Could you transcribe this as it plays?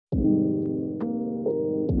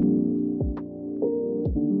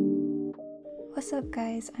What's up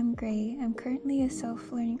guys, I'm Gray. I'm currently a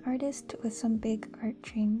self-learning artist with some big art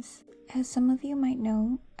dreams. As some of you might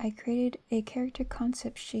know, I created a character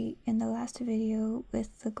concept sheet in the last video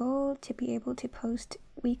with the goal to be able to post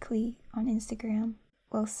weekly on Instagram.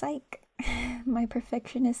 Well, psych! My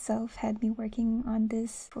perfectionist self had me working on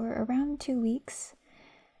this for around 2 weeks.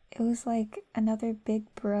 It was like another big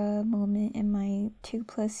bruh moment in my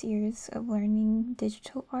 2+ years of learning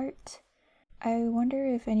digital art. I wonder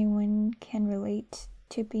if anyone can relate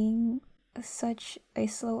to being such a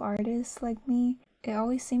slow artist like me. It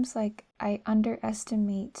always seems like I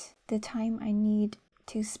underestimate the time I need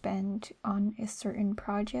to spend on a certain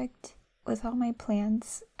project. With all my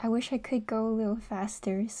plans, I wish I could go a little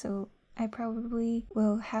faster, so I probably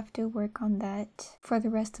will have to work on that for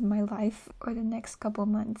the rest of my life or the next couple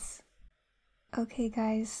months. Okay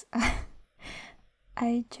guys,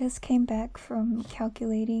 I just came back from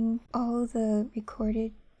calculating all the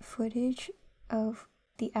recorded footage of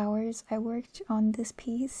the hours I worked on this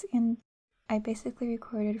piece, and I basically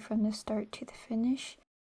recorded from the start to the finish.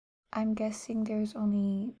 I'm guessing there's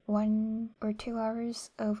only 1 or 2 hours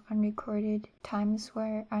of unrecorded times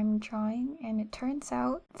where I'm drawing, and it turns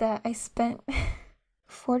out that I spent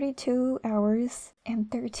 42 hours and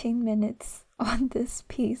 13 minutes on this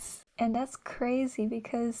piece. And that's crazy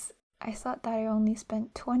because I thought that I only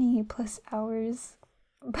spent 20+ hours,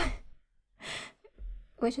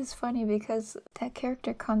 which is funny because that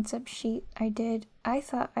character concept sheet I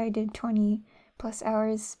thought I did 20+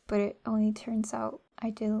 hours, but it only turns out I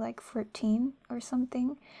did like 14 or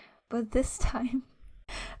something. But this time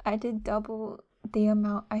I did double the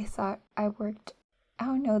amount I thought I worked. I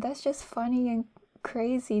don't know, that's just funny and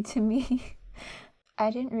crazy to me. I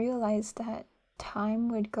didn't realize that time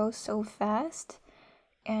would go so fast.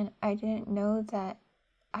 And I didn't know that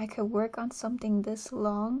I could work on something this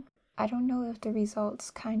long. I don't know if the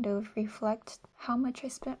results kind of reflect how much I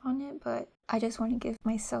spent on it, but I just want to give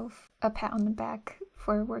myself a pat on the back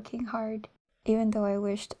for working hard, even though I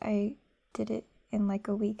wished I did it in like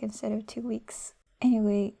a week instead of 2 weeks.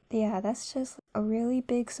 Anyway, yeah, that's just a really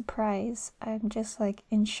big surprise. I'm just like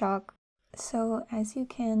in shock. So as you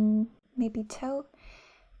can maybe tell,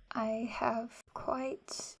 I have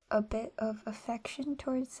quite a bit of affection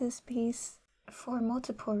towards this piece for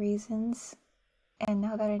multiple reasons, and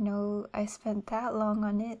now that I know I spent that long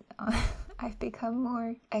on it, I've become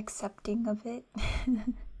more accepting of it.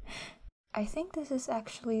 I think this is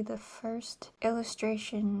actually the first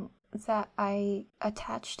illustration that I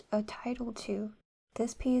attached a title to.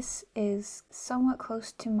 This piece is somewhat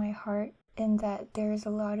close to my heart in that there's a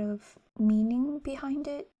lot of meaning behind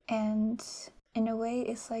it, and in a way,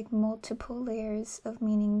 it's like multiple layers of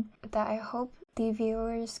meaning that I hope the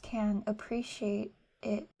viewers can appreciate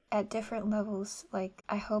it at different levels. Like,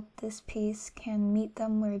 I hope this piece can meet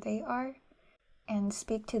them where they are and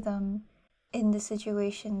speak to them in the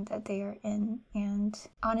situation that they are in. And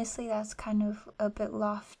honestly, that's kind of a bit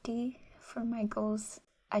lofty for my goals.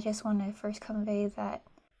 I just want to first convey that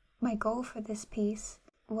my goal for this piece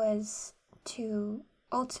was to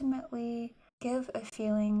ultimately give a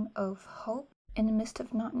feeling of hope in the midst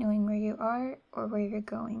of not knowing where you are or where you're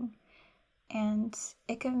going. And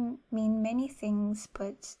it can mean many things,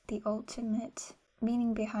 but the ultimate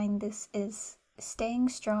meaning behind this is staying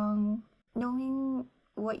strong, knowing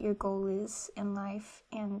what your goal is in life,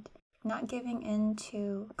 and not giving in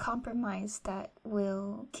to compromise that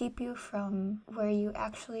will keep you from where you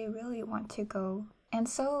actually really want to go. And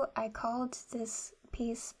so I called this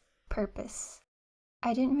piece Purpose.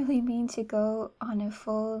 I didn't really mean to go on a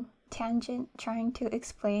full tangent trying to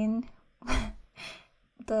explain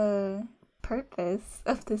the purpose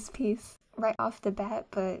of this piece right off the bat,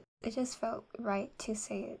 but it just felt right to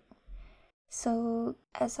say it. So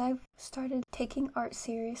as I've started taking art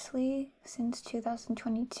seriously since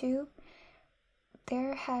 2022,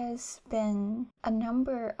 there has been a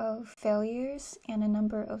number of failures and a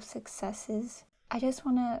number of successes. I just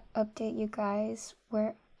want to update you guys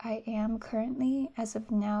where I am currently as of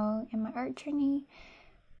now in my art journey,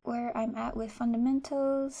 where I'm at with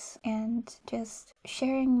fundamentals, and just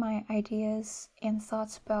sharing my ideas and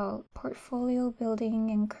thoughts about portfolio building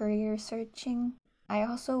and career searching. I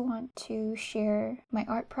also want to share my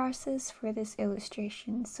art process for this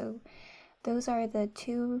illustration, so those are the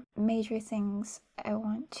 2 major things I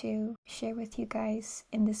want to share with you guys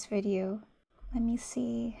in this video. Let me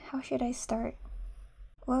see, how should I start?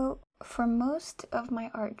 Well, for most of my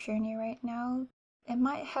art journey right now, it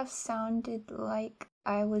might have sounded like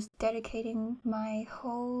I was dedicating my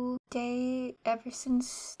whole day ever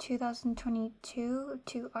since 2022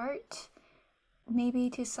 to art. Maybe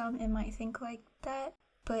to some it might think like that,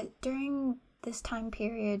 but during this time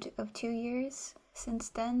period of 2 years since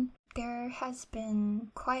then, there has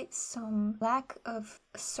been quite some lack of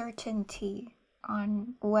certainty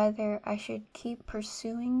on whether I should keep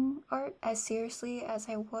pursuing art as seriously as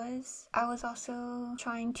I was. I was also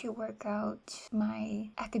trying to work out my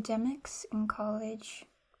academics in college,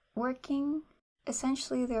 working.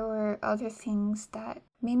 Essentially, there were other things that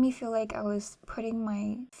made me feel like I was putting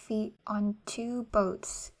my feet on two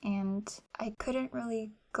boats and I couldn't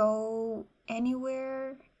really go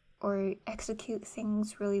anywhere or execute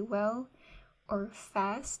things really well or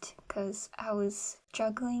fast because I was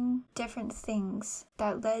juggling different things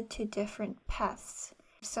that led to different paths.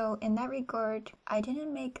 So in that regard, I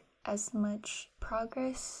didn't make as much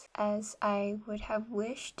progress as I would have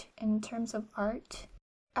wished in terms of art.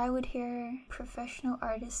 I would hear professional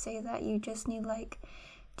artists say that you just need like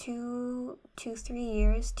 2 to 3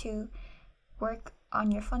 years to work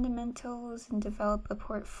on your fundamentals and develop a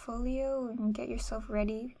portfolio and get yourself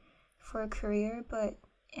ready for a career. But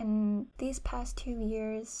in these past 2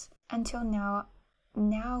 years until now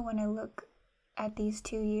when I look at these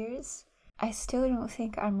 2 years, I still don't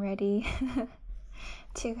think I'm ready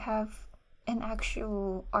to have an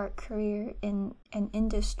actual art career in an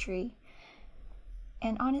industry.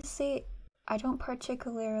 And honestly, I don't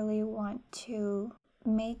particularly want to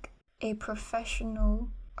make a professional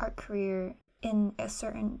art career in a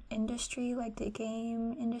certain industry, like the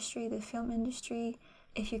game industry, the film industry,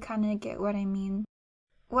 if you kind of get what I mean.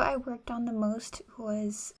 What I worked on the most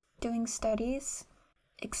was doing studies,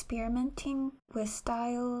 experimenting with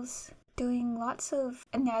styles, doing lots of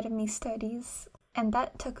anatomy studies, and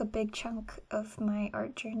that took a big chunk of my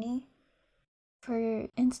art journey. For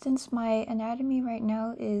instance, my anatomy right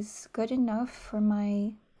now is good enough for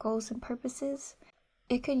my goals and purposes.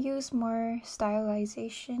 It could use more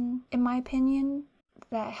stylization, in my opinion,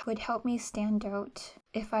 that would help me stand out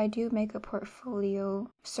if I do make a portfolio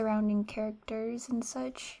surrounding characters and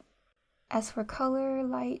such. As for color,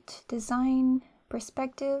 light, design,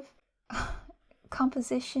 perspective,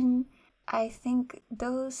 composition, I think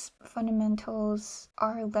those fundamentals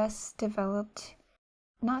are less developed.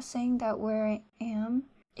 Not saying that where I am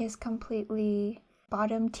is completely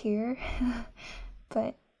bottom tier,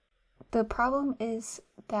 but the problem is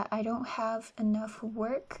that I don't have enough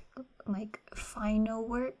work, like final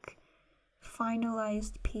work,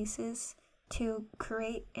 finalized pieces to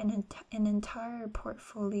create an entire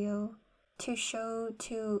portfolio to show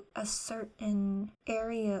to a certain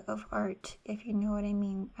area of art, if you know what I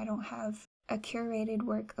mean. I don't have a curated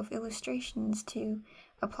work of illustrations to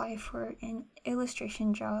apply for an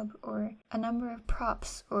illustration job, or a number of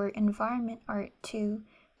props or environment art to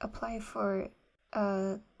apply for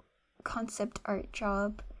a concept art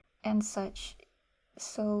job and such.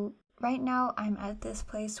 So right now I'm at this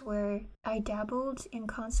place where I dabbled in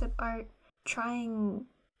concept art, trying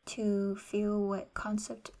to feel what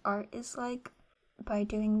concept art is like by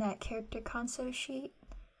doing that character concept sheet.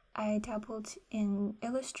 I dabbled in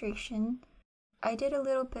illustration. I did a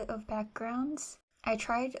little bit of backgrounds. I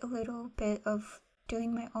tried a little bit of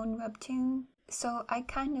doing my own webtoon. So I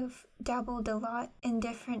kind of dabbled a lot in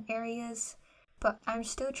different areas, but I'm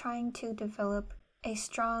still trying to develop a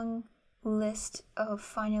strong list of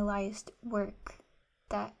finalized work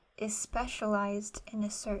that is specialized in a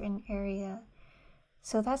certain area.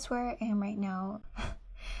 So that's where I am right now.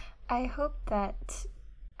 I hope that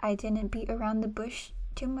I didn't beat around the bush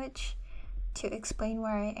too much to explain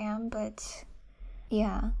where I am, but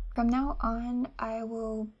yeah, from now on I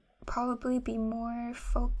will probably be more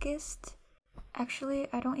focused. Actually,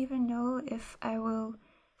 I don't even know if I will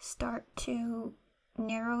start to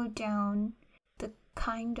narrow down the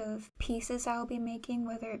kind of pieces I'll be making,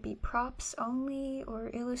 whether it be props only, or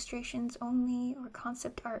illustrations only, or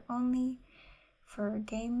concept art only for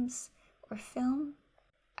games or film.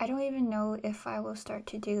 I don't even know if I will start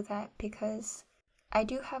to do that because I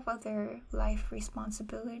do have other life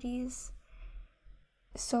responsibilities.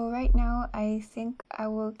 So right now I think I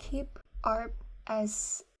will keep art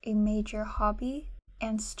as a major hobby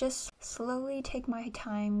and just slowly take my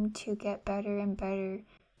time to get better and better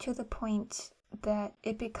to the point that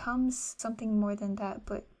it becomes something more than that.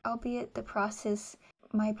 But albeit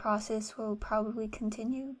my process will probably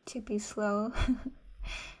continue to be slow.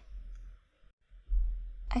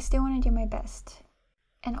 I still want to do my best.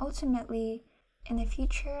 And ultimately, in the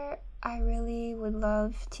future, I really would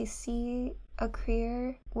love to see a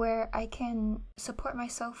career where I can support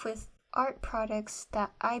myself with art products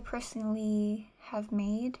that I personally have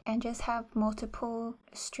made and just have multiple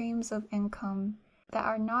streams of income that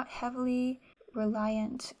are not heavily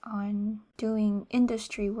reliant on doing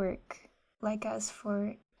industry work, like as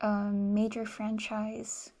for a major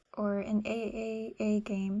franchise or an AAA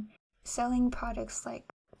game, selling products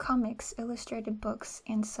like comics, illustrated books,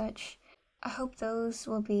 and such. I hope those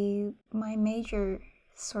will be my major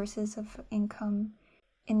sources of income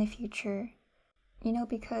in the future.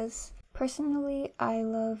 Because personally, I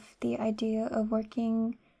love the idea of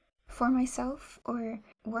working for myself or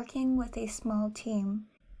working with a small team.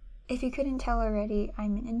 If you couldn't tell already,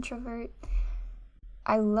 I'm an introvert.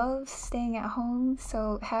 I love staying at home,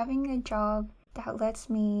 so having a job that lets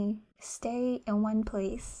me stay in one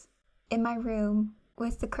place, in my room,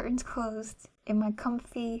 with the curtains closed, in my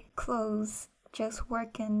comfy clothes, just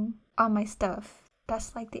working on my stuff.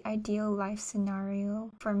 That's like the ideal life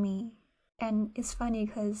scenario for me. And it's funny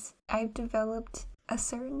because I've developed a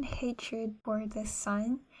certain hatred for the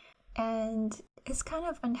sun, and it's kind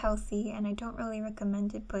of unhealthy, and I don't really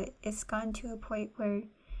recommend it, but it's gone to a point where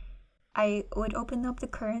I would open up the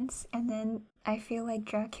curtains and then I feel like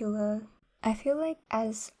Dracula. I feel like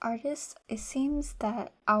as artists, it seems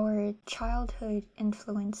that our childhood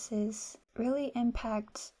influences really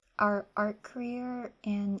impact our art career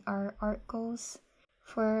and our art goals.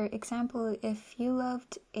 For example, if you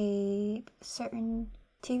loved a certain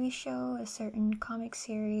TV show, a certain comic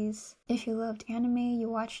series, if you loved anime, you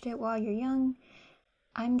watched it while you're young,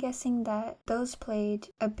 I'm guessing that those played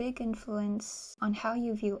a big influence on how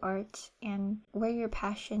you view art and where your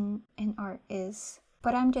passion in art is.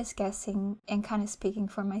 But I'm just guessing and kind of speaking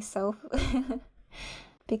for myself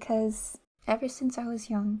because ever since I was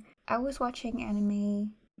young, I was watching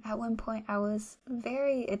anime. At one point, I was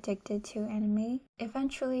very addicted to anime.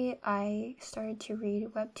 Eventually, I started to read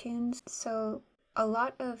webtoons, so a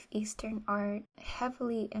lot of Eastern art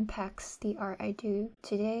heavily impacts the art I do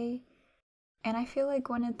today. And I feel like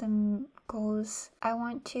one of the goals I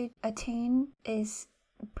want to attain is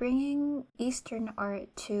bringing Eastern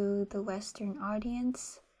art to the Western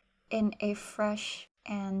audience in a fresh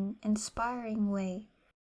and inspiring way.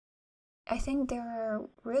 I think there are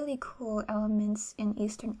really cool elements in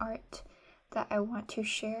Eastern art that I want to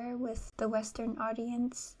share with the Western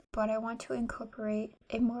audience, but I want to incorporate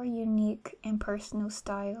a more unique and personal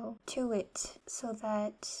style to it so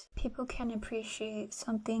that people can appreciate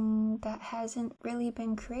something that hasn't really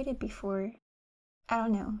been created before. I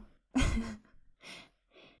don't know.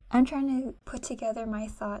 I'm trying to put together my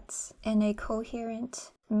thoughts in a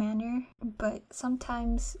coherent manner, but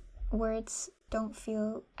sometimes words don't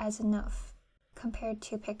feel as enough compared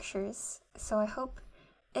to pictures. So I hope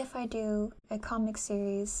if I do a comic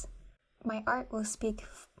series, my art will speak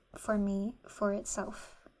for me, for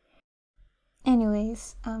itself.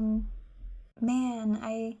 Anyways, man,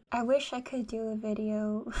 I wish I could do a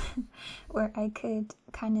video where I could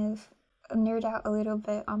kind of nerd out a little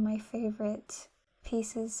bit on my favorite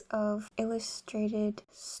pieces of illustrated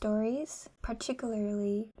stories,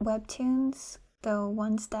 particularly webtoons, the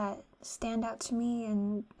ones that stand out to me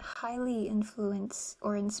and highly influence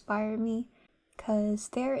or inspire me, because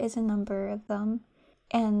there is a number of them,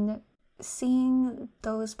 and seeing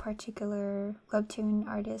those particular webtoon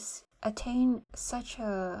artists attain such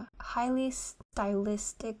a highly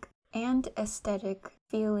stylistic and aesthetic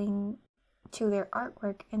feeling to their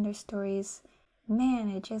artwork and their stories, man,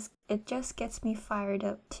 it just gets me fired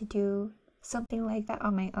up to do something like that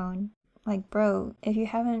on my own. Like, bro, if you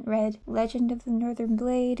haven't read Legend of the Northern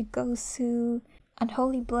Blade, Gosu,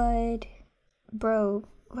 Unholy Blood, bro,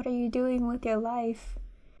 what are you doing with your life?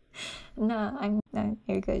 No,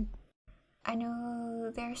 you're good. I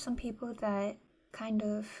know there are some people that kind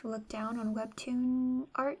of look down on webtoon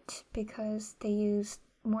art because they use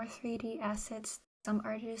more 3D assets. Some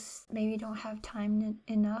artists maybe don't have time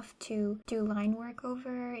enough to do line work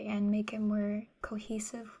over and make it more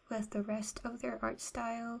cohesive with the rest of their art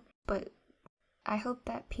style. But I hope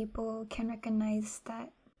that people can recognize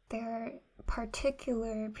that there are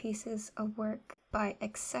particular pieces of work by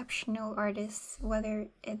exceptional artists, whether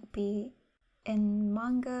it be in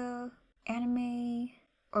manga, anime,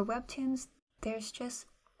 or webtoons. There's just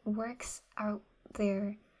works out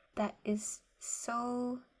there that is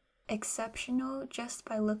so exceptional just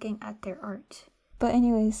by looking at their art. But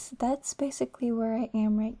anyways, that's basically where I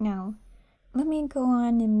am right now. Let me go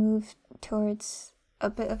on and move towards a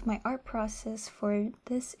bit of my art process for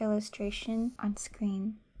this illustration on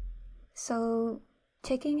screen. So,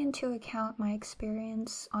 taking into account my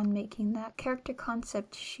experience on making that character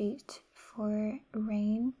concept sheet for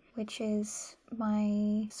Rain, which is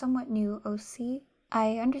my somewhat new OC,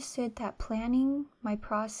 I understood that planning my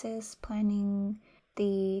process, planning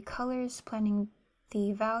the colors, planning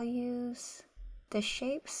the values, the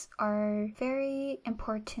shapes are very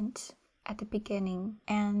important at the beginning.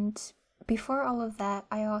 And before all of that,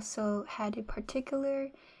 I also had a particular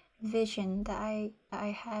vision that I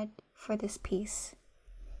had for this piece.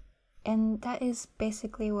 And that is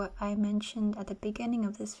basically what I mentioned at the beginning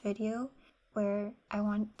of this video, where I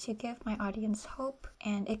want to give my audience hope,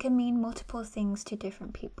 and it can mean multiple things to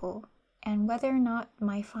different people. And whether or not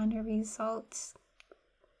my final results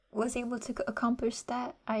was able to accomplish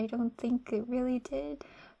that, I don't think it really did.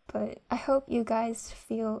 But I hope you guys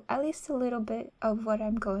feel at least a little bit of what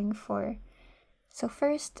I'm going for. So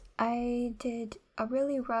first, I did a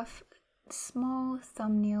really rough, small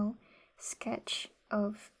thumbnail sketch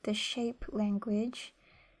of the shape language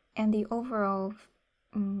and the overall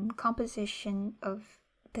composition of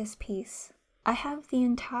this piece. I have the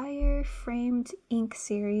entire framed ink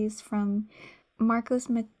series from Marcos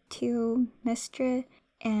Mateo Mestre,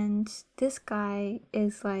 and this guy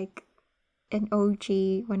is like an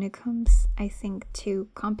OG when it comes, I think, to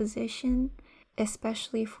composition,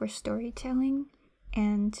 especially for storytelling.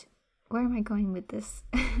 And where am I going with this?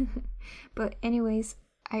 But anyways,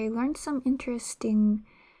 I learned some interesting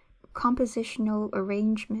compositional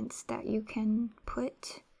arrangements that you can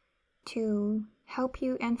put to help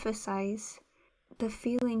you emphasize the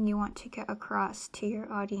feeling you want to get across to your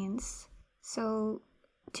audience. So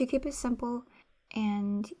to keep it simple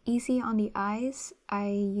and easy on the eyes, I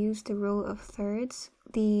use the rule of thirds.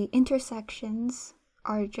 The intersections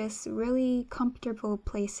are just really comfortable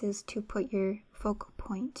places to put your focal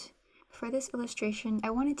point. For this illustration, I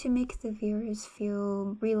wanted to make the viewers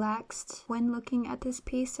feel relaxed when looking at this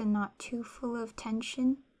piece and not too full of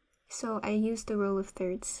tension, so I used the rule of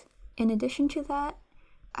thirds. In addition to that,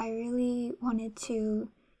 I really wanted to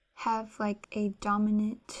have like a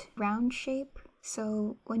dominant round shape.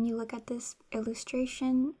 So when you look at this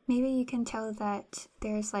illustration, maybe you can tell that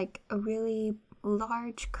there's like a really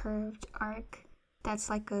large curved arc that's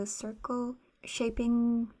like a circle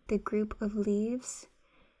shaping the group of leaves.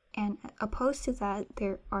 And opposed to that,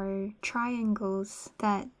 there are triangles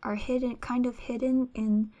that are kind of hidden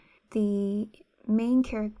in the main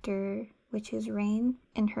character, which is Rain,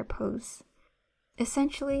 in her pose.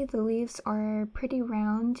 Essentially, the leaves are pretty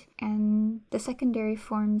round, and the secondary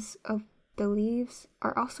forms of the leaves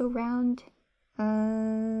are also round,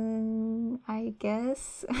 I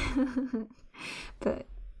guess. But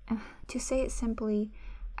to say it simply,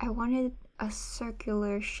 I wanted a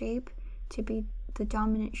circular shape to be the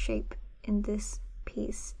dominant shape in this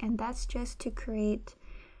piece, and that's just to create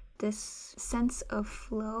this sense of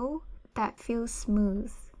flow that feels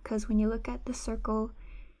smooth, because when you look at the circle,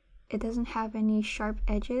 it doesn't have any sharp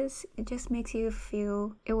edges. It just makes you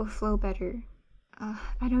feel it will flow better.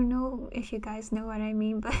 I don't know if you guys know what I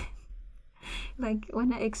mean, but like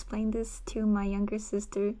when I explain this to my younger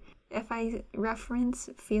sister, if I reference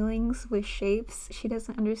feelings with shapes, she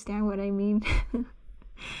doesn't understand what I mean.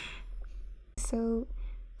 So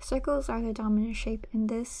circles are the dominant shape in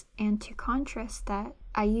this, and to contrast that,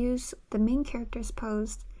 I use the main character's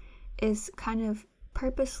pose is kind of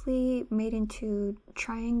purposely made into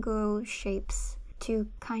triangle shapes to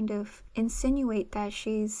kind of insinuate that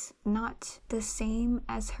she's not the same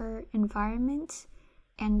as her environment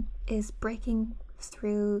and is breaking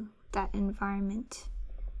through that environment.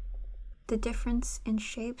 The difference in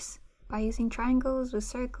shapes, by using triangles with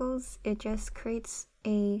circles, it just creates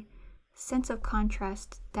a sense of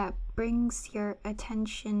contrast that brings your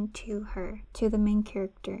attention to her, to the main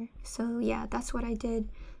character. So yeah, that's what I did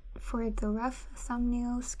for the rough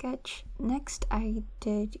thumbnail sketch. Next, I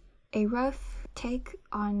did a rough take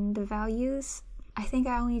on the values. I think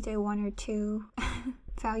I only did 1 or 2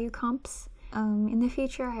 value comps. In the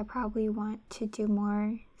future, I probably want to do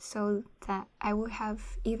more so that I will have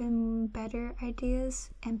even better ideas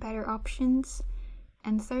and better options.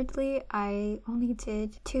 And thirdly, I only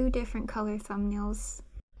did 2 different color thumbnails.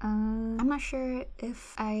 I'm not sure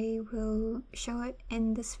if I will show it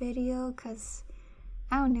in this video because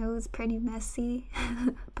I don't know, it's pretty messy.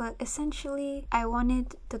 But essentially, I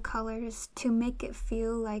wanted the colors to make it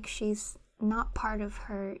feel like she's not part of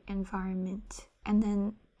her environment. And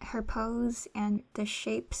then her pose and the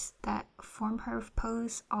shapes that form her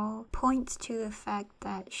pose all point to the fact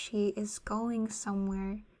that she is going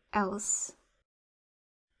somewhere else.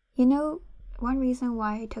 You know, one reason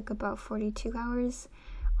why I took about 42 hours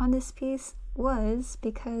on this piece was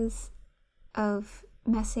because of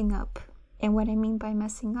messing up. And what I mean by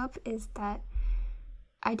messing up is that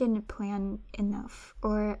I didn't plan enough,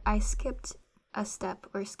 or I skipped a step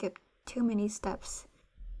or skipped too many steps.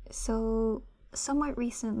 So somewhat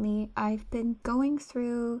recently, I've been going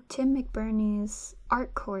through Tim McBurney's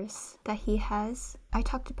art course that he has. I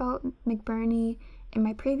talked about McBurney in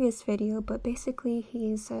my previous video, but basically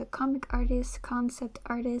he's a comic artist, concept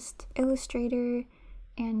artist, illustrator,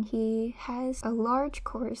 and he has a large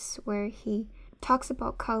course where he talks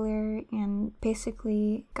about color and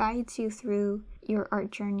basically guides you through your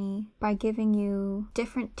art journey by giving you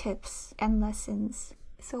different tips and lessons.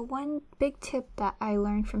 So one big tip that I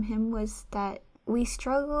learned from him was that we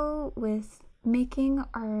struggle with making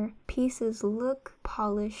our pieces look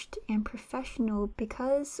polished and professional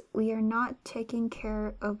because we are not taking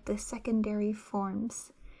care of the secondary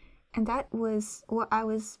forms. And that was what I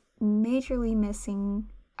was majorly missing,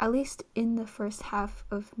 at least in the first half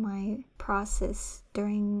of my process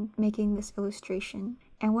during making this illustration.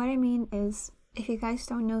 And what I mean is, if you guys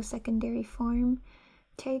don't know secondary form,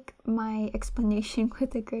 take my explanation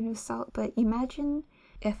with a grain of salt, but imagine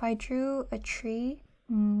if I drew a tree.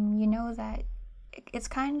 You know that it's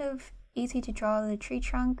kind of easy to draw the tree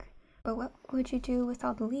trunk, but what would you do with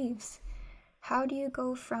all the leaves? How do you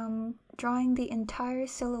go from drawing the entire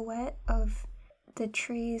silhouette of the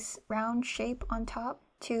tree's round shape on top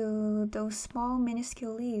to those small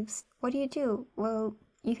minuscule leaves? What do? Well,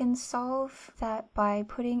 you can solve that by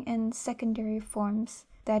putting in secondary forms,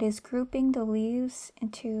 that is grouping the leaves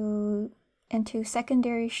into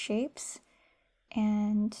secondary shapes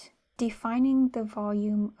and defining the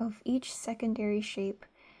volume of each secondary shape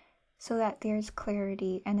so that there's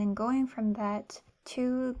clarity, and then going from that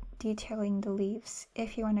to detailing the leaves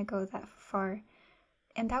if you want to go that far.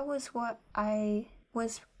 And that was what I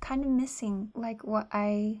was kind of missing, like what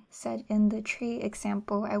I said in the tree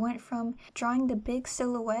example. I went from drawing the big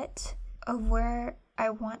silhouette of where I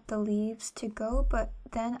want the leaves to go, but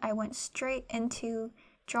then I went straight into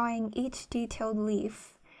drawing each detailed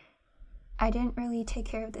leaf. I didn't really take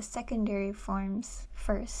care of the secondary forms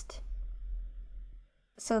first.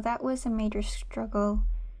 So that was a major struggle,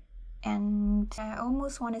 and I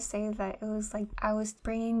almost want to say that it was like I was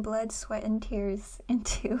bringing blood, sweat, and tears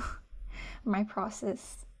into my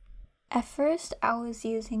process. At first, I was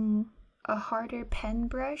using a harder pen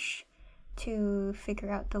brush to figure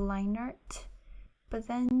out the line art, but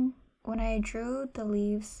then when I drew the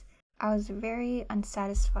leaves, I was very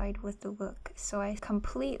unsatisfied with the look, so I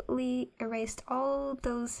completely erased all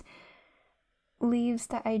those leaves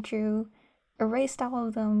that I drew, erased all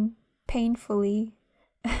of them painfully,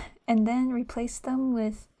 and then replaced them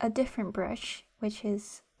with a different brush, which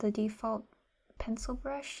is the default pencil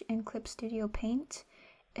brush in Clip Studio Paint,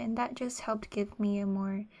 and that just helped give me a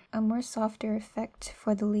more softer effect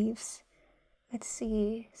for the leaves. Let's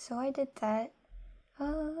see, so I did that.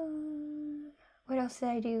 What else did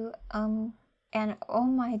I do? And oh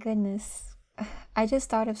my goodness, I just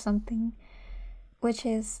thought of something, which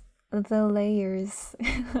is the layers.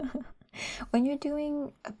 When you're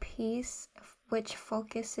doing a piece which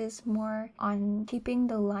focuses more on keeping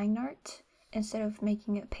the line art instead of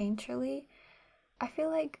making it painterly, I feel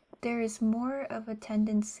like there is more of a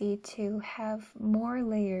tendency to have more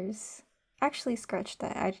layers. Actually, scratch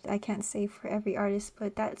that. I can't say for every artist,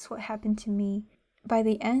 but that's what happened to me. By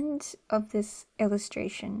the end of this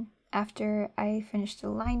illustration, after I finished the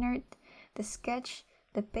line art, the sketch,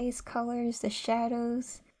 the base colors, the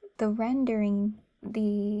shadows, the rendering,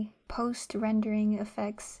 the post-rendering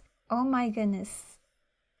effects, oh my goodness,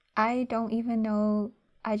 I don't even know,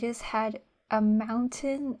 I just had a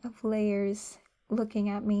mountain of layers looking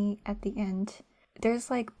at me at the end.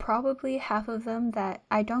 There's like probably half of them that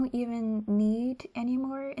I don't even need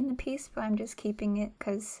anymore in the piece, but I'm just keeping it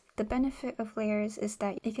because the benefit of layers is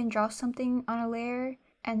that you can draw something on a layer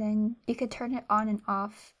and then you could turn it on and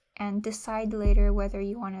off and decide later whether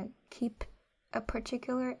you want to keep a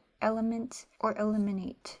particular element or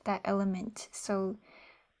eliminate that element. So,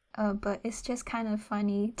 but it's just kind of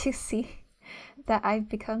funny to see that I've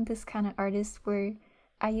become this kind of artist where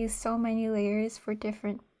I use so many layers for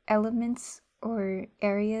different elements or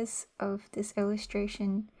areas of this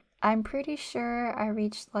illustration. I'm pretty sure I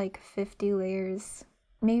reached like 50 layers.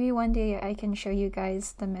 Maybe one day I can show you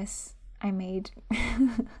guys the mess I made.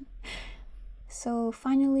 So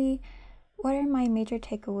finally, what are my major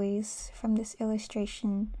takeaways from this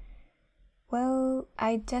illustration? Well,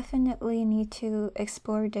 I definitely need to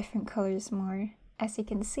explore different colors more. As you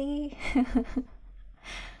can see,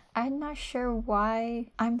 I'm not sure why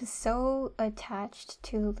I'm so attached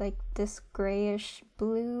to like this grayish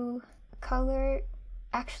blue color.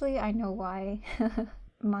 Actually, I know why.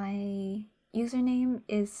 My username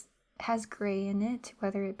has gray in it,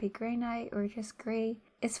 whether it be Gray Knight or just gray.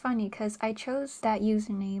 It's funny because I chose that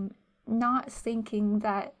username not thinking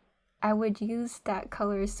that I would use that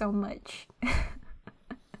color so much.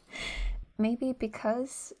 Maybe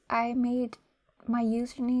because I made my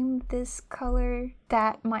username this color,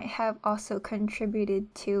 that might have also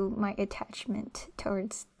contributed to my attachment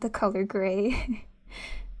towards the color gray.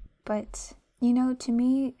 But You know, to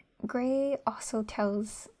me, gray also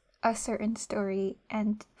tells a certain story,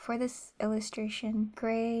 and for this illustration,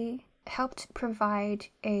 gray helped provide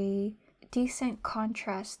a decent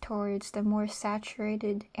contrast towards the more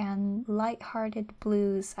saturated and light-hearted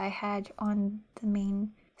blues I had on the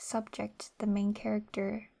main subject, the main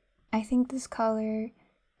character. I think this color,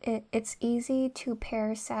 it's easy to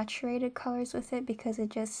pair saturated colors with it because it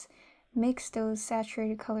just makes those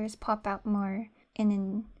saturated colors pop out more in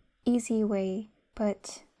an easy way,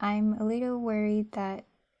 but I'm a little worried that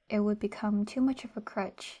it would become too much of a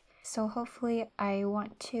crutch. So hopefully I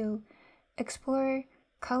want to explore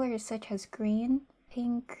colors such as green,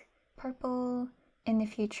 pink, purple in the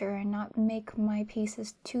future and not make my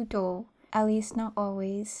pieces too dull, at least not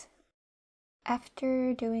always.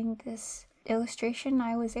 After doing this illustration,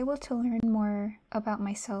 I was able to learn more about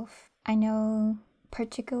myself. I know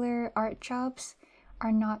particular art jobs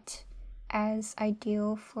are not as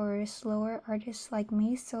ideal for slower artists like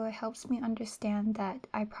me, so it helps me understand that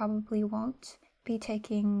I probably won't be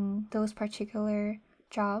taking those particular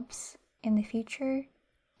jobs in the future.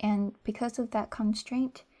 And because of that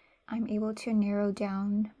constraint, I'm able to narrow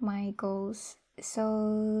down my goals.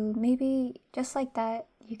 So maybe just like that,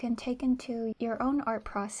 you can take into your own art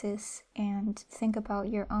process and think about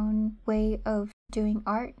your own way of doing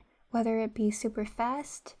art, whether it be super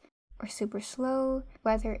fast or super slow,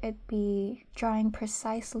 whether it be drawing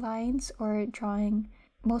precise lines or drawing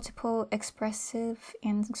multiple expressive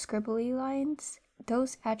and scribbly lines.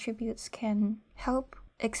 Those attributes can help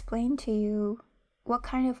explain to you what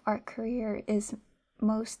kind of art career is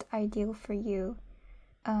most ideal for you.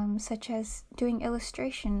 Such as doing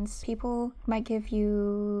illustrations. People might give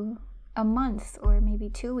you a month or maybe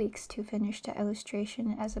 2 weeks to finish the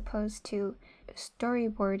illustration as opposed to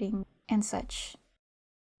storyboarding and such.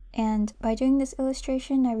 And by doing this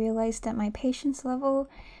illustration, I realized that my patience level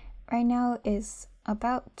right now is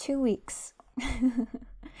about 2 weeks.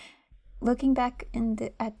 Looking back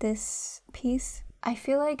at this piece, I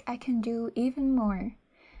feel like I can do even more,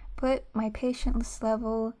 but my patience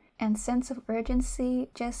level and sense of urgency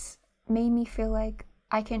just made me feel like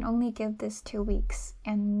I can only give this 2 weeks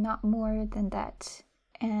and not more than that.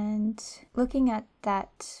 And looking at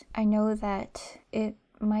that, I know that it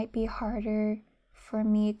might be harder for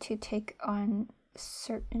me to take on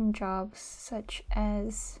certain jobs, such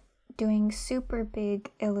as doing super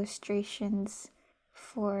big illustrations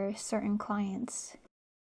for certain clients.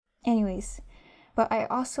 Anyways, but I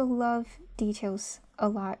also love details a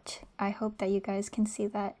lot. I hope that you guys can see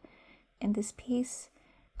that in this piece.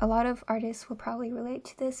 A lot of artists will probably relate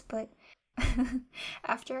to this, but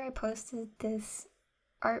after I posted this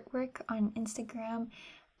artwork on Instagram,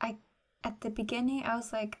 at the beginning I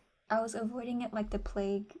was avoiding it like the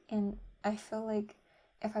plague, and I feel like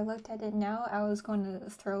if I looked at it now, I was going to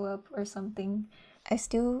throw up or something. I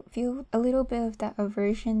still feel a little bit of that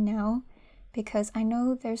aversion now because I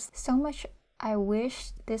know there's so much I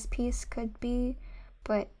wish this piece could be,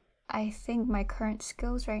 but I think my current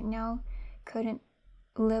skills right now couldn't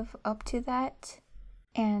live up to that,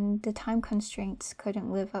 and the time constraints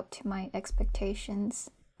couldn't live up to my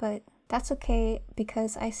expectations. But that's okay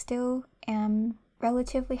because I still am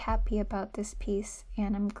relatively happy about this piece,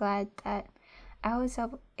 and I'm glad that I was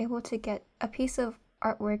able to get a piece of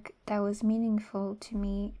artwork that was meaningful to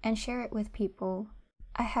me and share it with people.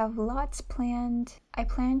 I have lots planned. I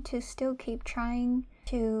plan to still keep trying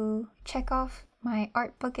to check off my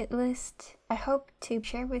art bucket list. I hope to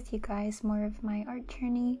share with you guys more of my art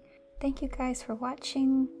journey. Thank you guys for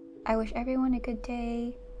watching. I wish everyone a good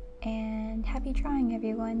day and happy drawing,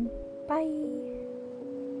 everyone. Bye!